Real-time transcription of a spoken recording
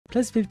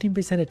plus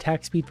 15%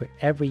 attack speed for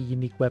every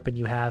unique weapon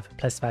you have,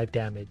 plus 5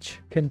 damage.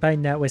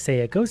 Combine that with,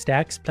 say, a ghost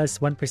axe, plus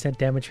 1%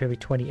 damage for every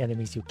 20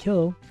 enemies you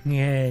kill,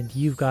 and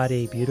you've got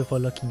a beautiful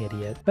looking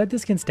idiot. But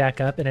this can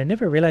stack up, and I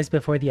never realized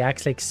before the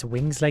axe like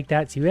swings like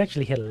that, so you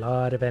actually hit a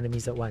lot of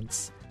enemies at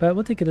once. But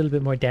we'll take a little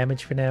bit more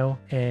damage for now,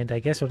 and I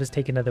guess we'll just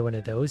take another one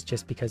of those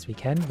just because we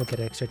can. We'll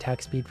get extra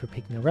attack speed for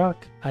picking a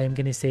rock. I am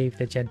going to save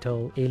the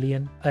gentle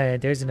alien.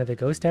 There's another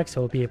ghost axe, so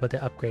we'll be able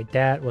to upgrade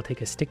that. We'll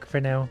take a stick for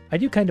now. I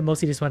do kind of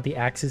mostly just want the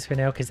axes for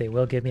now because they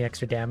will give me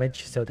extra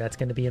damage, so that's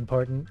going to be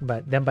important,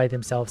 but them by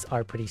themselves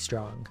are pretty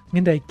strong.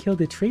 And I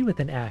killed a tree with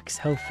an axe.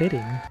 How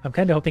fitting. I'm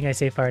kind of hoping I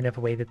save far enough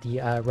away that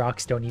the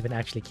rocks don't even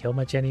actually kill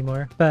much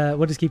anymore, but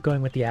we'll just keep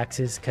going with the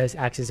axes because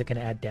axes are going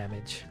to add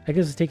damage. I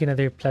guess we'll take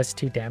another plus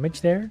 2 damage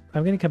there.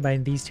 I'm going to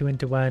combine these two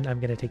into one. I'm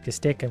going to take the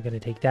stick. I'm going to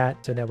take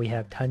that. So now we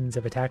have tons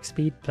of attack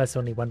speed plus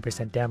only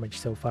 1% damage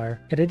so far.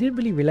 And I didn't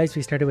really realize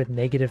we started with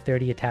negative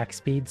 30 attack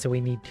speed, so we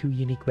need 2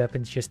 unique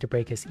weapons just to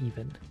break us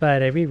even.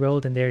 But I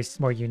re-rolled and there's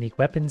more unique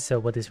weapons, so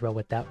we'll just roll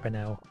with that for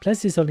now.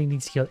 Plus this only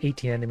needs to kill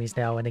 18 enemies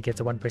now and it gets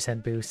a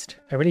 1% boost.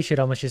 I really should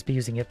almost just be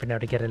using it for now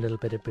to get a little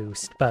bit of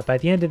boost. But by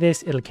the end of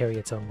this, it'll carry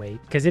its own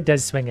weight because it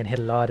does swing and hit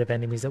a lot of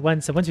enemies at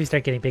once. So once we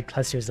start getting big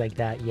clusters like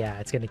that, yeah,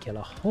 it's going to kill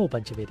a whole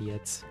bunch of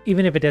idiots.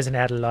 Even if it doesn't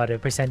add a lot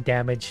of percent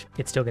damage,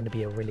 it's still going to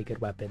be a really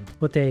good weapon.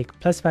 We'll take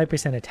plus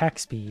 5% attack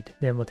speed.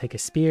 Then we'll take a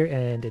spear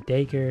and a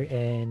dagger,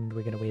 and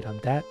we're going to wait on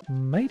that.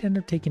 Might end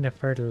up taking a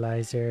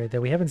fertilizer,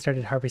 though we haven't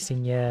started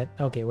harvesting yet.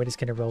 Okay, we're just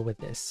going to roll with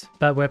this.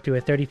 But we're up to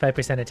a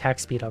 35% attack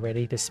speed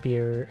already. The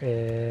spear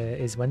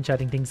is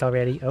one-shotting things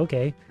already.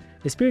 Okay.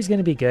 The spear is going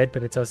to be good,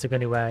 but it's also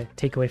going to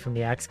take away from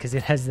the axe because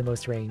it has the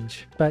most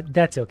range. But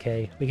that's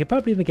okay. We could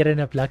probably even get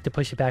enough luck to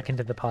push it back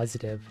into the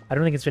positive. I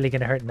don't think it's really going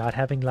to hurt not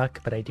having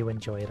luck, but I do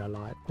enjoy it a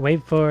lot.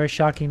 Wave 4,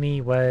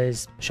 shockingly,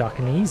 was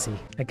shockingly easy.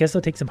 I guess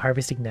I'll take some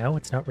harvesting now.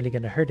 It's not really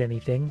going to hurt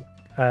anything.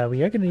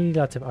 We are going to need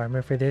lots of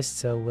armor for this,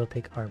 so we'll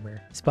take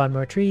armor. Spawn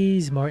more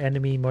trees, more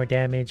enemy, more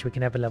damage. We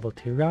can have a level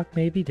 2 rock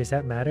maybe. Does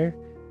that matter?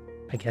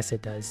 I guess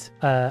it does.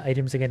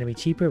 Items are going to be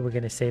cheaper. We're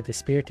going to save the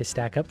spear to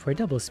stack up for a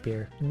double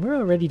spear. And we're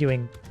already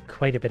doing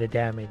quite a bit of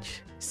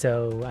damage,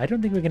 so I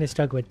don't think we're going to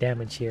struggle with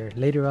damage here.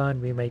 Later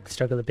on, we might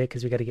struggle a bit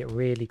because we got to get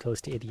really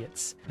close to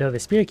idiots. Though the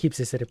spear keeps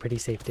us at a pretty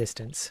safe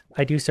distance.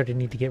 I do sort of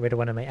need to get rid of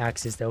one of my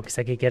axes though, because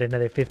I could get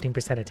another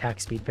 15% attack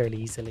speed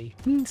fairly easily.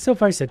 So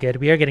far so good.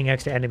 We are getting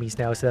extra enemies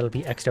now, so that'll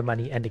be extra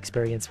money and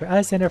experience for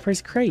us and our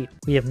first crate.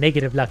 We have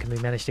negative luck and we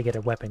managed to get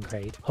a weapon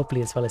crate,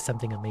 hopefully as well as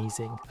something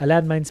amazing. A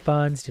landmine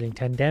spawns, dealing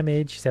 10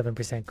 damage.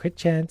 7% crit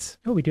chance.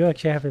 Oh, we do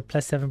actually have a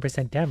plus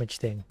 7% damage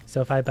thing.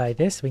 So if I buy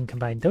this, we can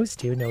combine those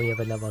two. Now we have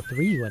a level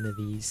 3 one of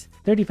these.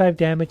 35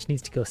 damage,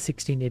 needs to kill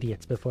 16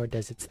 idiots before it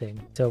does its thing.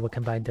 So we'll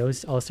combine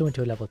those also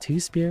into a level 2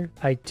 spear.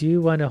 I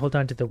do want to hold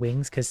on to the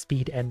wings because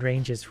speed and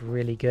range is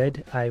really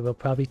good. I will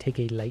probably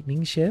take a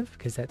lightning shiv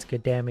because that's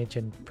good damage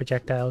and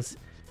projectiles.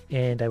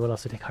 And I will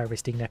also take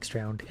harvesting next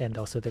round and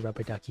also the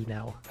rubber ducky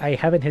now. I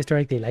haven't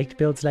historically liked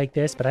builds like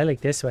this, but I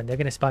like this one. They're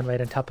going to spawn right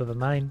on top of a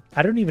mine.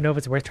 I don't even know if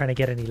it's worth trying to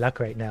get any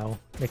luck right now.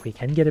 Like, we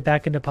can get it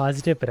back into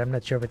positive, but I'm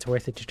not sure if it's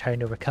worth it to try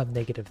and overcome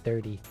negative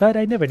 30. But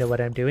I never know what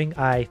I'm doing.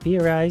 I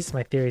theorize.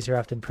 My theories are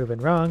often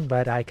proven wrong,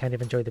 but I kind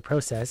of enjoy the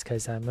process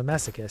because I'm a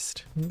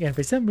masochist. And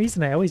for some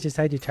reason, I always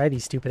decide to try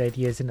these stupid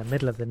ideas in the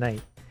middle of the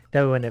night.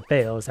 Though when it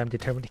fails, I'm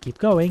determined to keep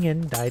going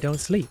and I don't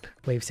sleep.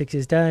 Wave 6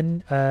 is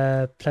done.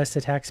 Plus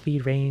attack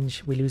speed,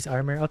 range. We lose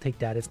armor. I'll take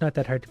that. It's not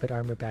that hard to put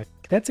armor back.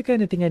 That's the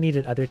kind of thing I need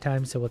at other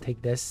times, so we'll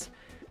take this.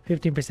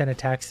 15%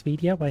 attack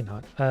speed. Yeah, why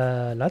not?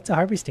 Lots of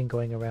harvesting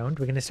going around.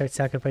 We're going to start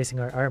sacrificing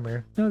our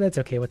armor. No, that's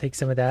okay. We'll take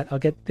some of that. I'll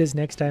get this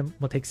next time.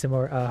 We'll take some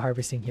more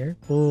harvesting here.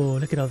 Oh,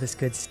 look at all this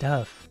good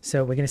stuff.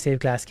 So we're going to save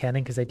glass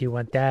cannon because I do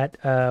want that.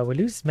 We'll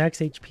lose max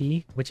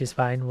HP, which is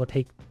fine. We'll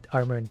take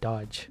armor and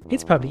dodge.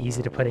 It's probably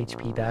easy to put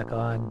HP back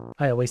on.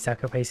 I always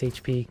sacrifice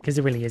HP because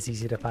it really is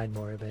easy to find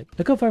more of it.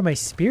 Look how far my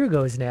spear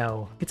goes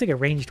now. It's like a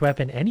ranged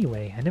weapon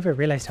anyway. I never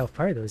realized how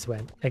far those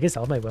went. I guess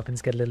all my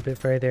weapons get a little bit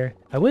further.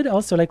 I would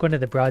also like one of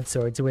the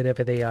broadswords or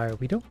whatever they are.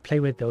 We don't play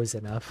with those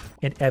enough.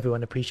 And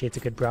everyone appreciates a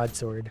good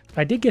broadsword.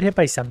 I did get hit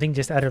by something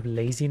just out of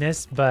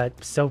laziness,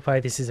 but so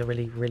far this is a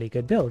really, really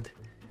good build.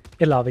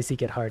 It'll obviously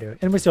get harder,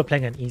 and we're still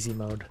playing on easy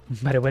mode,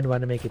 but I wouldn't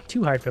want to make it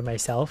too hard for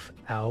myself.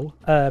 Ow.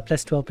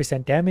 Plus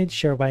 12% damage,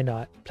 sure, why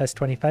not? Plus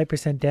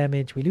 25%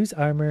 damage, we lose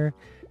armor.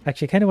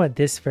 Actually, I kind of want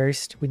this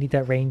first. We need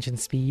that range and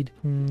speed.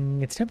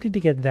 It's tempting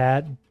to get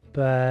that,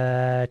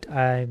 but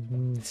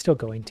I'm still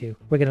going to.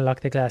 We're going to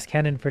lock the glass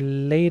cannon for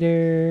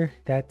later.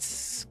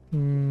 That's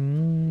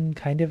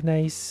kind of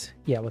nice.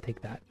 Yeah, we'll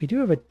take that. We do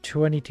have a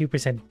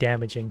 22%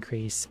 damage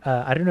increase.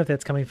 I don't know if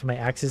that's coming from my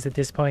axes at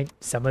this point.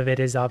 Some of it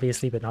is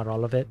obviously, but not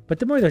all of it. But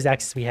the more of those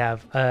axes we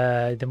have,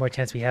 the more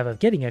chance we have of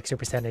getting extra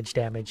percentage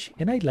damage.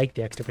 And I like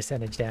the extra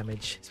percentage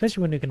damage,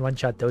 especially when we can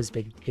one-shot those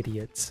big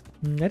idiots.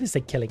 I just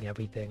like killing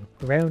everything.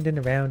 Around and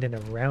around and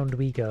around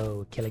we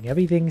go. Killing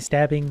everything,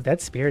 stabbing. That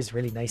spear is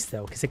really nice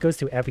though, because it goes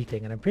through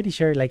everything. And I'm pretty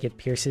sure like it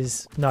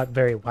pierces, not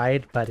very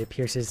wide, but it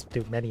pierces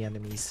through many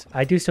enemies.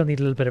 I do still need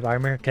a little bit of of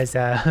armor because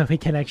we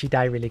can actually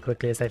die really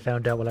quickly, as I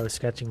found out while I was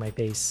scratching my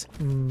face.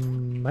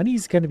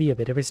 Money's going to be a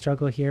bit of a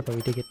struggle here, but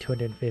we did get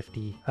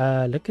 250.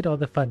 Look at all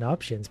the fun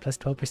options. Plus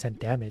 12%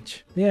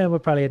 damage. Yeah, we'll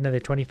probably another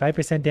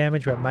 25%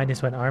 damage. We're at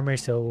 -1 armor,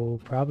 so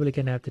probably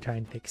going to have to try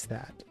and fix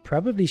that.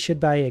 Probably should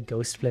buy a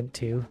ghost flint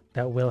too.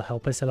 That will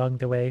help us along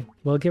the way.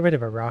 We'll get rid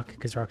of a rock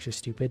because rocks are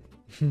stupid.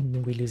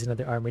 We lose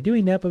another armor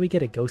doing that, but we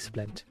get a ghost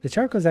flint. The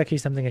charcoal is actually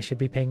something I should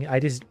be paying. I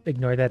just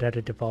ignore that out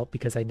of default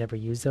because I never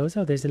use those.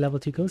 Oh, there's a level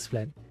 2 ghost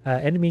flint.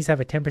 Enemies have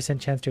a 10%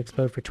 chance to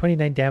explode for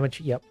 29 damage.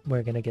 Yep,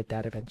 we're gonna get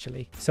that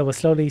eventually. So we'll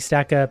slowly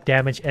stack up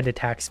damage and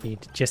attack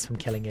speed just from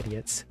killing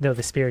idiots. Though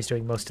the spear is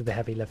doing most of the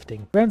heavy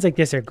lifting. Rounds like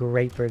this are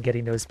great for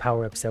getting those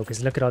power-ups though,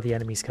 because look at all the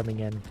enemies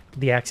coming in.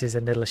 The axes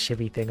and little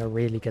shivy thing are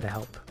really gonna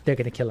help. They're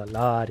gonna kill a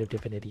lot of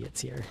different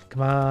idiots here.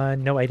 Come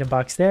on, no item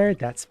box there.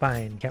 That's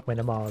fine. Can't win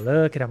them all.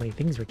 Look at how many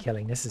things we're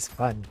killing. This is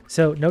fun.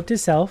 So note to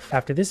self,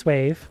 after this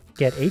wave,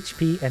 get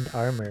HP and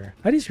armor.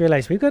 I just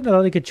realized we've gotten a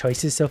lot of good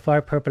choices so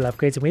far, purple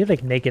upgrades, and we have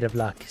like negative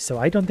luck. So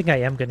I don't think I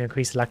am going to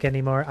increase luck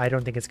anymore. I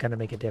don't think it's going to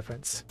make a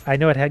difference. I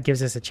know it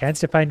gives us a chance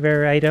to find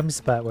rare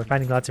items, but we're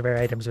finding lots of rare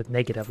items with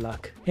negative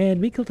luck.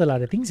 And we killed a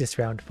lot of things this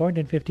round,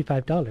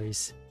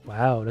 $455.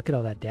 Wow, look at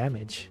all that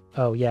damage.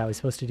 Oh yeah, I was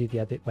supposed to do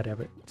the other,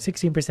 whatever.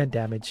 16%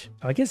 damage.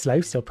 Oh, I guess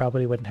lifesteal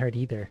probably wouldn't hurt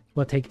either.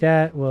 We'll take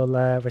that. We'll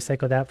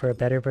recycle that for a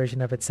better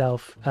version of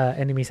itself.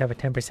 Enemies have a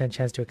 10%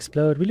 chance to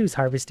explode. We lose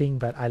harvesting,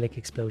 but I like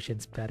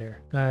explosions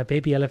better.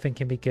 Baby elephant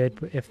can be good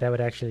if that would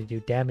actually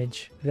do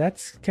damage.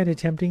 That's kind of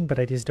tempting, but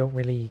I just don't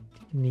really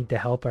need the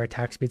help. Our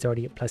attack speed's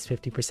already at plus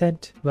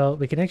 50%. Well,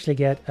 we can actually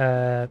get,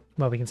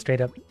 well, we can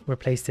straight up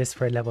replace this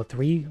for a level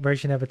 3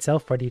 version of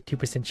itself.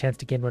 42% chance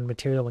to gain 1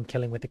 material when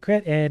killing with a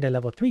crit, and a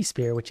level 3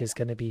 spear, which is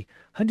going to be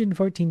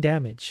 114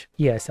 damage.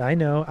 Yes, I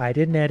know, I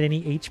didn't add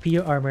any HP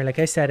or armor like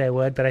I said I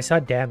would, but I saw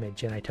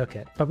damage and I took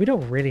it. But we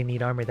don't really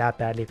need armor that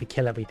badly if we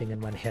kill everything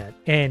in one hit.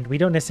 And we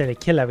don't necessarily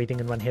kill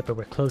everything in one hit, but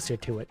we're closer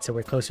to it, so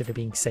we're closer to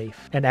being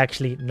safe and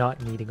actually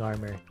not needing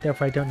armor.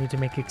 Therefore, I don't need to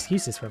make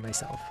excuses for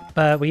myself.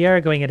 But we are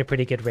going at a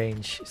pretty good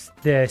range.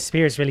 The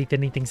spear is really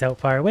thinning things out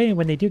far away, and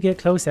when they do get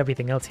close,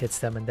 everything else hits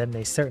them, and then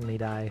they certainly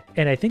die.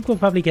 And I think we'll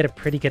probably get a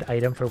pretty good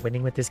item for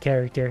winning with this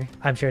character.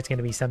 I'm sure it's going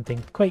to be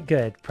something quite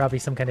good, probably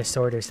some kind of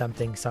sword or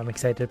something, so I'm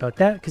excited about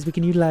that because we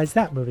can utilize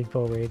that moving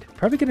forward.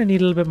 Probably going to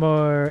need a little bit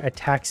more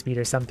attack speed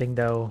or something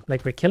though.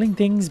 Like, we're killing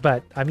things,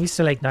 but I'm used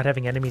to like not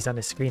having enemies on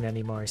the screen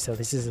anymore, so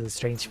this is a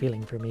strange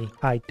feeling for me.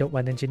 I don't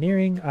want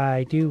engineering.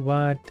 I do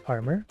want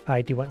armor.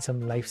 I do want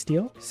some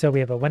lifesteal. So we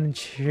have a 1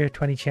 in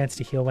 20 chance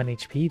to heal 1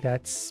 HP.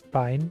 That's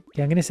fine.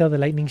 Okay, I'm going to sell the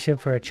lightning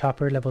ship for a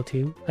chopper level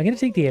 2. I'm going to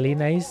take the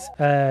alien eyes.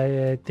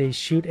 They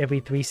shoot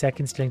every 3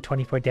 seconds, dealing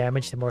 24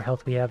 damage. The more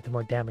health we have, the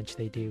more damage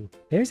they do.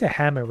 There's a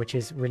hammer, which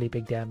is really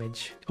big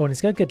damage. Oh, and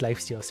it's got good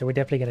lifesteal, so we're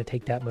definitely going to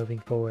take that moving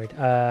forward.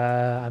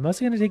 I'm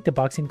also going to take the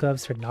boxing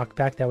gloves for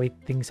knockback. That way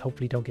things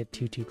hopefully don't get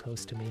too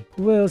close to me.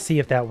 We'll see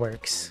if that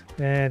works.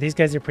 These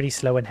guys are pretty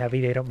slow and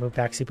heavy. They don't move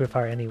back super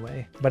far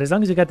anyway. But as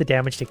long as we got the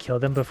damage to kill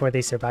them before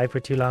they survive for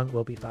too long,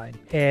 we'll be fine.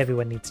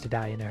 Everyone needs to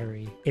die in a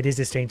hurry. It is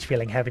a strange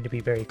feeling having to be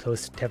very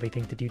close to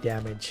everything to do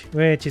damage,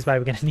 which is why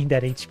we're going to need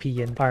that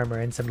HP and armor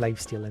and some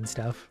lifesteal and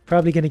stuff.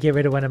 Probably going to get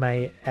rid of one of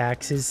my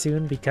axes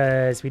soon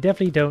because we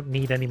definitely don't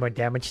need any more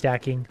damage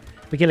stacking.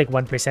 We get like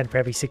 1% for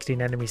every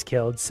 16 enemies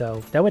killed,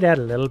 so that would add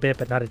a little bit,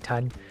 but not a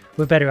ton.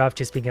 We're better off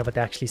just being able to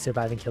actually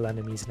survive and kill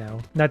enemies now.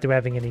 Not that we're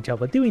having any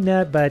trouble doing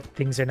that, but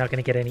things are not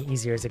going to get any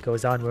easier as it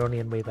goes on. We're only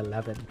in wave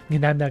 11.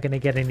 And I'm not going to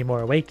get any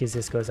more awake as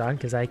this goes on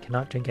because I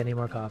cannot drink any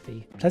more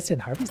coffee. Plus 10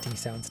 harvesting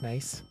sounds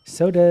nice.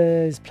 So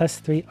does plus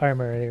 3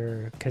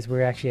 armor, because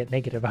we're actually at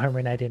negative armor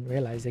and I didn't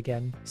realize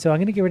again. So I'm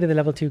going to get rid of the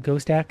level 2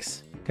 ghost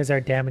axe because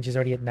our damage is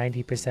already at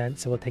 90%,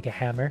 so we'll take a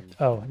hammer.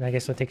 Oh, and I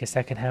guess we'll take a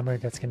second hammer.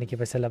 That's going to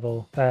give us a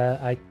level...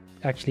 I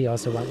actually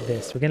also want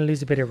this. We're going to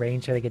lose a bit of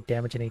range so I get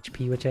damage and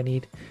HP, which I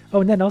need.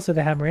 Oh, and then also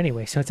the hammer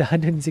anyway, so it's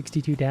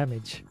 162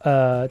 damage.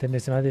 Then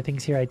there's some other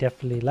things here I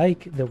definitely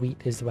like. The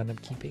wheat is the one I'm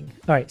keeping.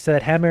 All right, so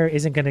that hammer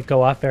isn't going to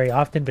go off very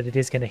often, but it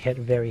is going to hit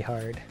very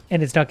hard.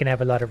 And it's not going to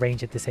have a lot of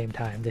range at the same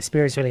time. The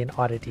spear is really an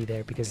oddity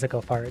there because look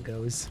how far it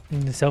goes.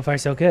 So far,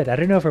 so good. I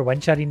don't know if we're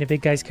one-shotting the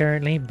big guys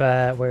currently,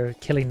 but we're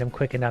killing them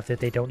quick enough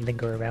that they don't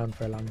linger around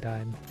for a long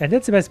time. And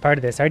that's the best part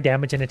of this. Our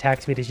damage and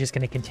attack speed is just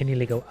going to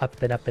continually go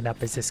up and up and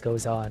up as this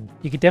goes on.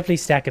 You could definitely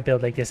stack a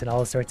build like this in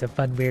all sorts of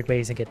fun, weird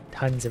ways and get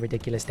tons of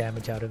ridiculous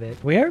damage out of it.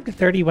 We are up to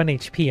 31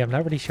 HP. I'm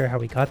not really sure how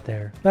we got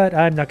there, but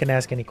I'm not going to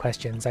ask any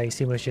questions. I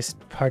assume it was just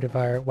part of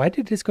our... Why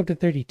did this go up to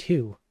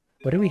 32?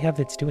 What do we have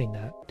that's doing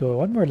that? Do I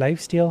want more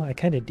lifesteal? I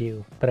kind of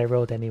do, but I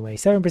rolled anyway.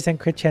 7%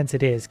 crit chance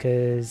it is,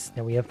 because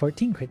now we have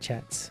 14 crit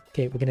chance.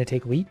 Okay, we're going to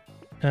take wheat.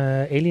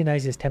 Alien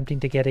Eyes is tempting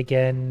to get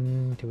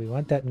again. Do we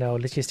want that? No,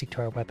 let's just stick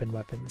to our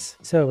weapons.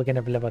 So we're going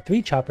to have a level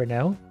 3 chopper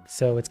now,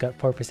 so it's got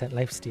 4%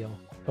 lifesteal.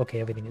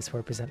 Okay, everything is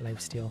 4%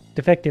 lifesteal.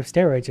 Defective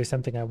steroids are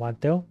something I want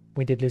though.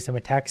 We did lose some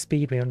attack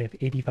speed. We only have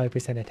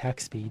 85%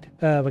 attack speed.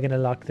 We're going to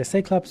lock the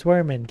Cyclops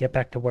Worm and get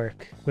back to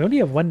work. We only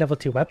have one level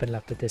 2 weapon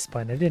left at this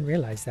point. I didn't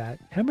realize that.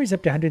 Hammer's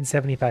up to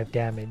 175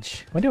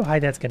 damage. Wonder how high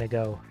that's going to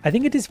go. I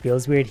think it just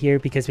feels weird here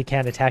because we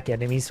can't attack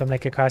enemies from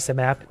like across the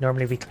map.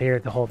 Normally we clear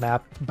the whole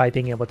map by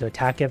being able to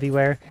attack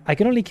everywhere. I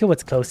can only kill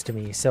what's close to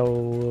me,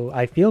 so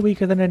I feel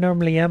weaker than I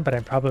normally am, but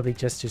I'm probably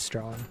just as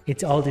strong.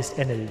 It's all just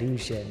an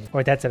illusion.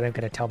 Or that's what I'm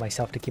going to tell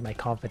myself to keep my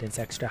confidence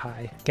extra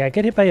high. Okay, I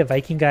got hit by a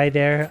Viking guy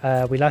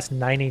there. We lost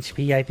 9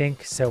 HP, I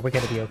think, so we're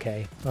going to be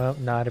okay. Well,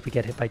 not if we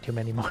get hit by too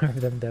many more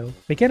of them, though.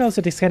 We can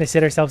also just kind of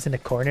sit ourselves in a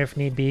corner if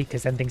need be,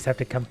 because then things have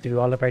to come through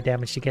all of our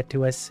damage to get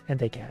to us, and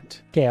they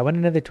can't. Okay, I want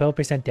another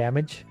 12%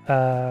 damage.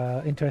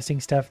 Interesting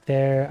stuff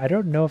there. I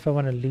don't know if I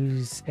want to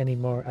lose any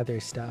more other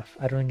stuff.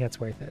 I don't think that's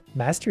worth it.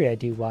 Mastery I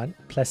do want.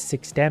 Plus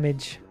 6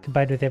 damage.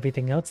 Combined with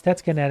everything else,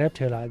 that's going to add up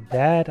to a lot.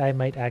 That I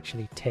might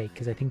actually take,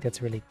 because I think that's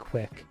really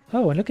quick.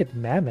 Oh, and look at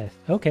Mammoth.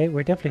 Okay,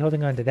 we're definitely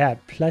holding on to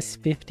that. Plus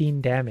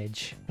 15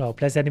 damage. Oh,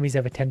 plus enemies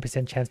have a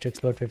 10% chance to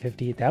explode for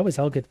 50. That was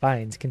all good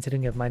finds,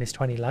 considering you have minus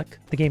 20 luck.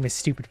 The game is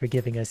stupid for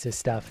giving us this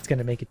stuff. It's going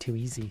to make it too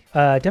easy.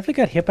 Definitely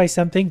got hit by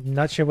something.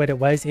 Not sure what it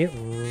was. It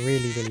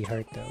really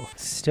hurt, though.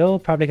 Still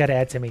probably got to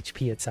add some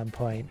HP at some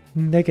point.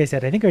 Like I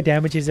said, I think our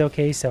damage is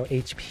okay, so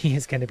HP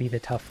is going to be the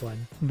tough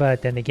one.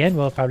 But then again,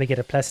 we'll probably get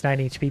a plus 9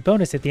 HP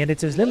bonus at the end.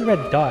 It's those little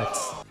red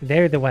dots.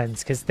 They're the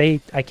ones, because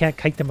I can't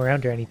kite them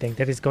around or anything.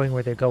 They're just going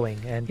where they're going,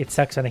 and it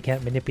sucks when I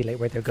can't manipulate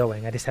where they're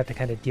going. I just have to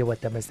kind of deal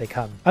with them as they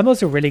come. I'm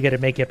also really good at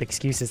making up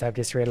excuses, I've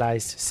just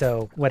realized,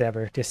 so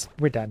whatever. Just,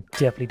 we're done.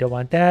 Definitely don't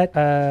want that.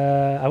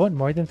 I want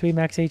more than 3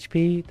 max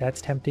HP.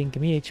 That's tempting.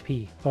 Give me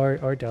HP.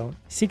 Or don't.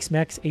 6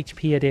 max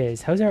HP it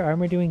is. How's our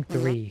armor doing?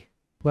 3.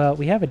 Well,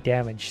 we have a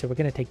damage, so we're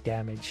going to take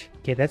damage.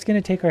 Okay, that's going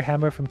to take our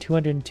hammer from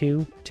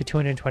 202 to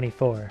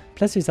 224.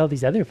 Plus, there's all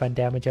these other fun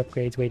damage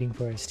upgrades waiting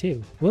for us,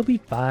 too. We'll be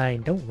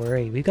fine. Don't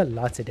worry. We've got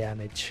lots of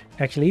damage.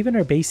 Actually, even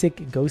our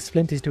basic Ghost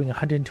Flint is doing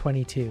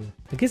 122.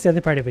 I guess the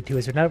other part of it, too,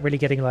 is we're not really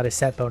getting a lot of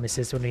set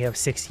bonuses when we have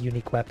 6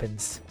 unique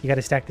weapons. You got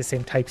to stack the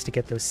same types to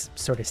get those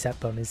sort of set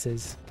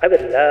bonuses. I would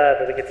love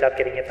if we could stop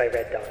getting hit by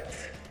red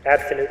dots.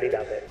 Absolutely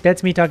love it.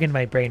 That's me talking to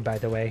my brain, by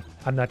the way.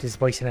 I'm not just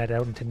voicing that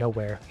out into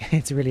nowhere.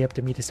 It's really up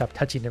to me to stop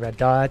touching the red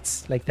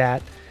dots like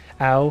that.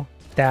 Ow.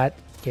 That.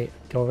 Okay,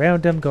 go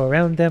around them, go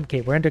around them.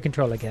 Okay, we're under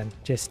control again.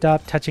 Just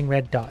stop touching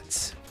red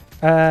dots.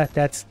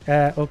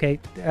 Okay.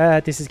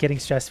 This is getting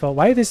stressful.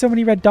 Why are there so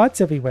many red dots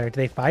everywhere?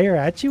 Do they fire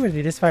at you or do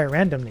they just fire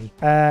randomly?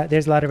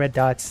 There's a lot of red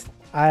dots.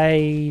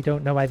 I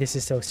don't know why this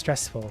is so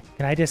stressful.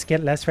 Can I just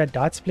get less red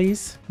dots,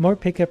 please? More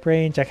pickup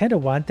range. I kind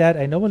of want that.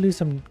 I know we'll lose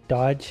some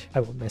dodge. I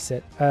won't miss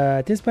it.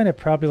 At this point, I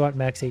probably want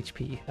max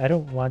HP. I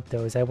don't want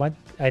those. I want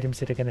items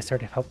that are going to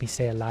sort of help me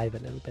stay alive a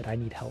little bit. I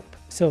need help.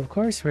 So, of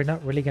course, we're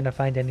not really going to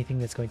find anything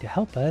that's going to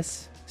help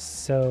us.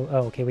 So,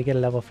 oh, okay, we get a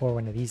level 4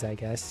 one of these, I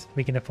guess.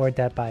 We can afford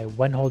that by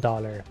 $1 whole.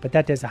 But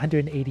that does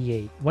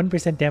 188.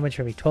 1% damage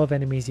for every 12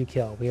 enemies you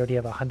kill. We already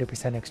have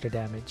 100% extra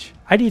damage.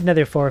 I need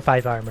another 4 or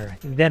 5 armor.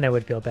 Then I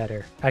would feel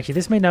better. Actually,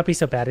 this might not be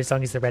so bad as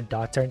long as the red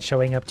dots aren't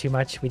showing up too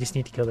much. We just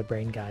need to kill the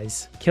brain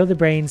guys. Kill the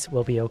brains,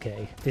 we'll be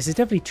okay. This is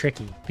definitely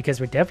tricky because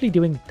we're definitely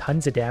doing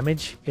tons of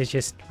damage. It's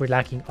just we're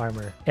lacking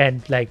armor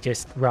and like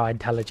just raw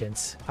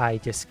intelligence. I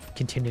just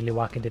continually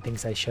walk into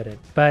things I shouldn't.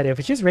 But if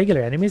it's just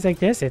regular enemies like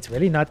this, it's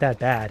really not that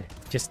bad.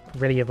 Just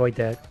really avoid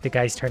the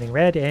guys turning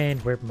red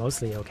and we're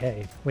mostly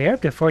okay. We are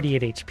up to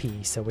 48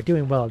 HP, so we're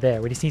doing well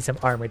there. We just need some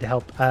armor to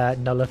help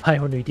nullify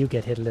when we do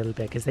get hit a little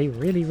bit because they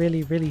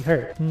really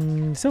hurt.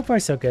 So far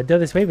so good, though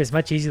this wave is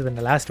much easier than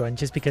the last one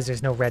just because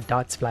there's no red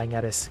dots flying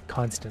at us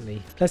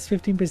constantly. Plus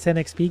 15%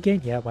 XP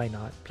gain? Yeah, why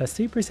not? Plus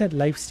 3%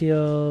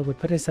 lifesteal would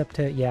put us up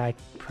to, yeah, I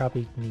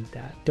probably need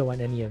that. Don't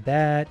want any of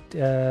that.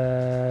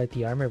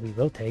 The armor we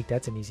will take,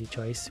 that's an easy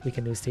choice. We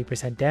can lose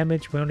 3%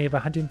 damage. We only have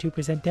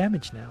 102%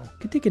 damage now.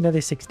 Could take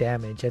another 6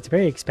 damage. That's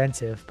very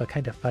expensive, but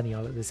kind of funny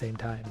all at the same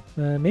time.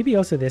 Maybe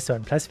also this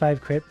one. Plus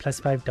 5 crit, plus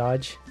 5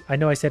 dodge. I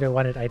know I said I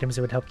wanted items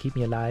that would help keep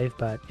me alive,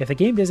 but if the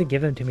game doesn't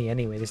give them to me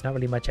anyway, there's not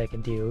really much I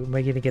can do.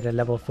 We're going to get a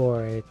level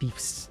 4 Thief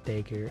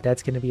Stagger.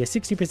 That's going to be a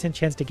 60%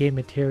 chance to gain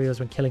materials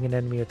when killing an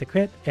enemy with a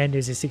crit, and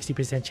there's a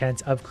 60%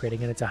 chance of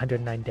critting, and it's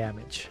 109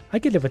 damage. I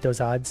could live with those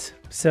odds,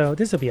 so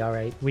this will be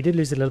alright. We did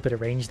lose a little bit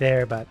of range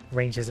there, but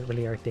range isn't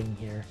really our thing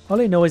here.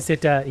 All I know is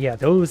that, yeah,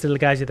 those little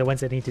guys are the ones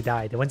that need to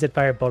die. The ones that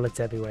fire bullets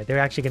everywhere. They're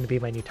actually going to be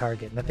my new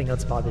target. Nothing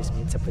else bothers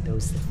me except for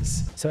those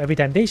things. So every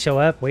time they show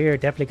up, we're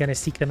definitely going to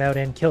seek them out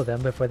and kill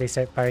them before they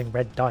start firing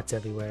red dots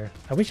everywhere.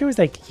 I wish there was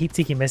like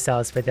heat-seeking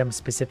missiles for them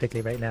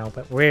specifically right now,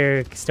 but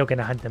we're still going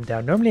to hunt them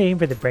down. Normally I aim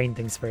for the brain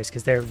things first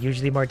because they're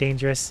usually more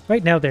dangerous.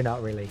 Right now they're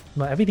not really.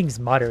 Well, everything's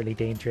moderately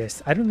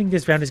dangerous. I don't think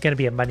this round is going to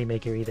be a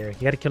moneymaker either.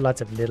 You got to kill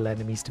lots of little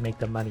enemies to make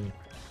them money.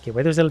 Okay,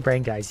 where are those little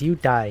brain guys? You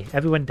die.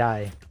 Everyone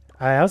die.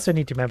 I also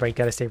need to remember I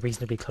gotta stay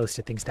reasonably close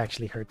to things to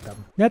actually hurt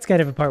them. That's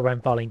kind of a part where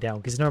I'm falling down,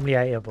 because normally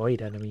I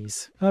avoid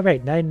enemies.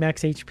 Alright, 9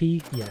 max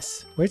HP,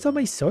 yes. Where's all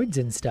my swords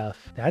and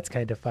stuff? That's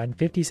kind of fun.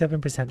 57%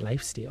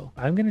 lifesteal.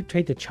 I'm gonna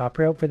trade the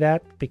chopper out for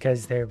that,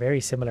 because they're very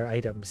similar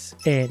items.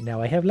 And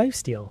now I have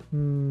lifesteal.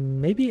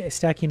 Maybe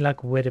stacking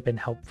luck would have been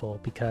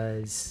helpful,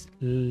 because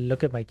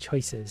look at my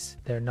choices.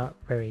 They're not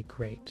very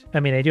great.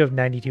 I mean, I do have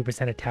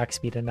 92% attack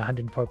speed and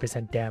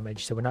 104%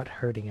 damage, so we're not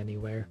hurting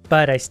anywhere.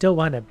 But I still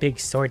want a big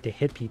sword to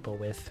hit people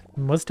with.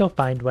 We'll still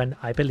find one,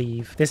 I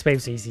believe. This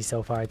wave's easy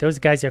so far. Those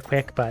guys are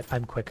quick, but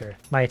I'm quicker.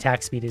 My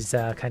attack speed is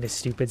kind of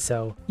stupid,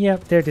 so yeah,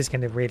 they're just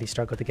gonna really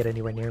struggle to get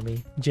anywhere near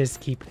me. Just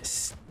keep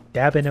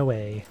dabbing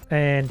away.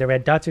 And the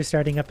red dots are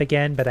starting up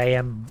again, but I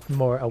am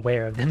more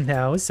aware of them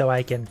now, so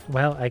I can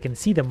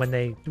see them when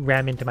they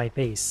ram into my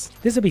face.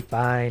 This will be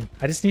fine.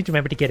 I just need to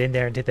remember to get in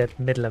there into the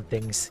middle of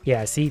things.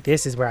 Yeah, see,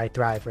 this is where I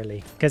thrive,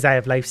 really. Because I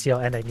have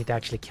lifesteal and I need to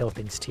actually kill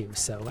things too,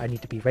 so I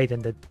need to be right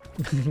in the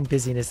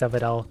busyness of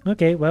it all.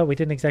 Okay, well, we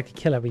didn't exactly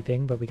kill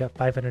everything, but we got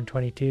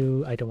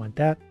 522. I don't want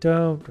that.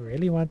 Don't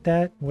really want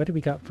that. What do we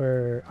got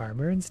for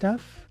armor and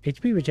stuff?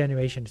 HP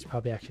regeneration is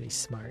probably actually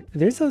smart.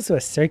 There's also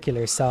a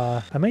circular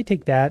saw. I might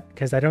take that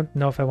because I don't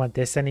know if I want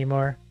this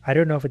anymore. I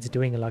don't know if it's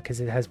doing a lot because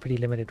it has pretty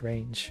limited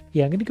range.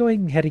 Yeah, I'm going to go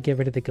ahead and get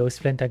rid of the ghost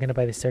flint. I'm going to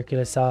buy the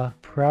circular saw.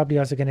 Probably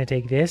also going to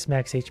take this.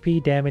 Max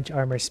HP, damage,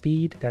 armor,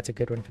 speed. That's a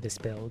good one for this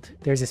build.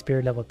 There's a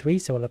spirit level 3,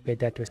 so I'll upgrade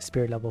that to a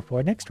spirit level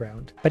 4 next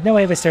round. But now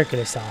I have a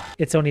circular saw.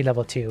 It's only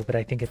level 2, but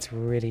I think it's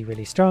really,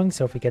 really strong.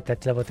 So if we get that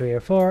to level 3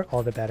 or 4,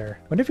 all the better.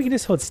 Wonder if we can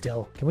just hold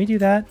still. Can we do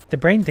that? The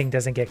brain thing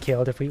doesn't get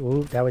killed if we...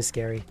 Ooh, that was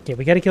scary. Okay,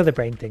 we got to kill the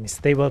brain things.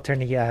 They will turn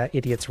the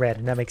idiots red,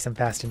 and that makes them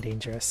fast and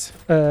dangerous.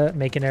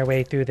 Making our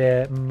way through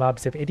the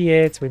mobs of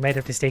idiots. We might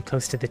have to stay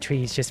close to the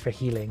trees just for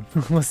healing.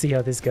 We'll see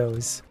how this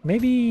goes.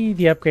 Maybe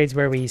the upgrades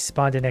where we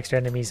spawned in extra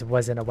enemies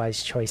wasn't a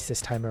wise choice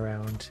this time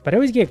around. But I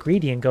always get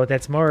greedy and go,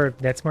 that's more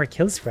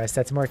kills for us.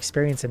 That's more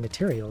experience and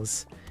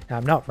materials. Now,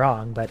 I'm not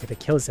wrong, but if it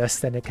kills us,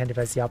 then it kind of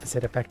has the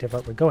opposite effect of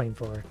what we're going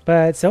for.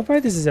 But so far,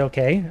 this is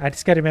okay. I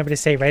just got to remember to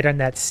stay right on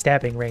that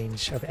stabbing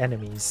range of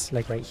enemies,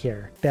 like right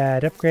here.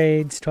 That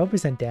upgrades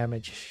 12%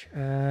 damage.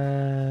 6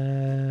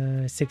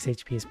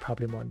 HP is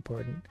probably more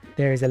important.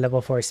 There's a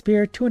level 4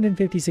 spear,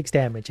 256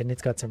 damage, and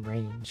it's got some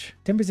range.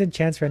 10%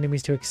 chance for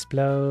enemies to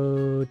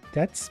explode.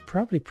 That's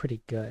probably pretty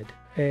good.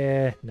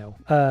 No.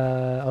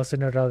 Also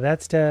note all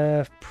that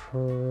stuff.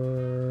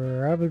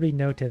 Probably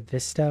no to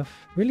this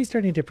stuff. Really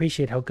starting to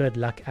appreciate how good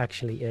luck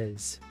actually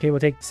is. Okay, we'll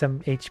take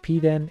some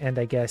HP then, and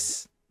I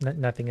guess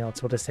nothing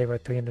else. We'll just save our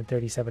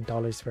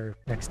 $337 for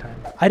next time.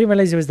 I didn't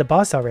realize it was the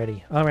boss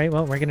already. All right,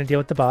 well, we're going to deal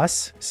with the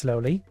boss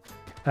slowly.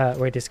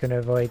 We're just going to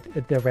avoid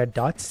the red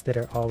dots that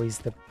are always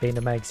the bane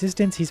of my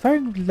existence. He's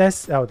firing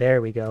less. Oh,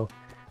 there we go.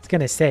 I was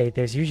gonna say,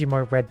 there's usually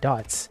more red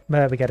dots,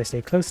 but we gotta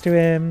stay close to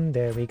him.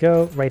 There we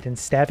go, right in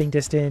stabbing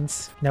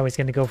distance. Now he's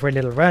gonna go for a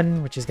little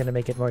run, which is gonna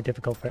make it more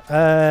difficult for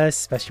us,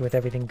 especially with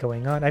everything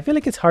going on. I feel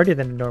like it's harder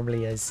than it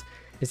normally is.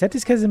 Is that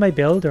just because of my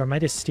build, or am I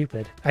just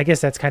stupid? I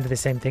guess that's kind of the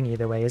same thing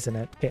either way, isn't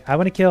it? Okay, I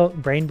want to kill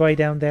Brain Boy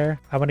down there.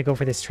 I want to go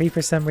for this tree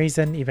for some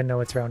reason, even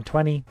though it's round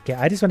 20. Okay,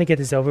 I just want to get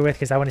this over with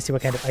because I want to see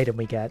what kind of item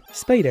we get.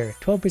 Spider,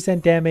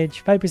 12%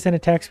 damage, 5%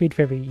 attack speed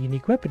for every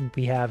unique weapon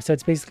we have. So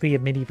it's basically a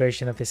mini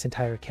version of this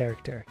entire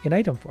character in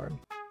item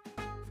form.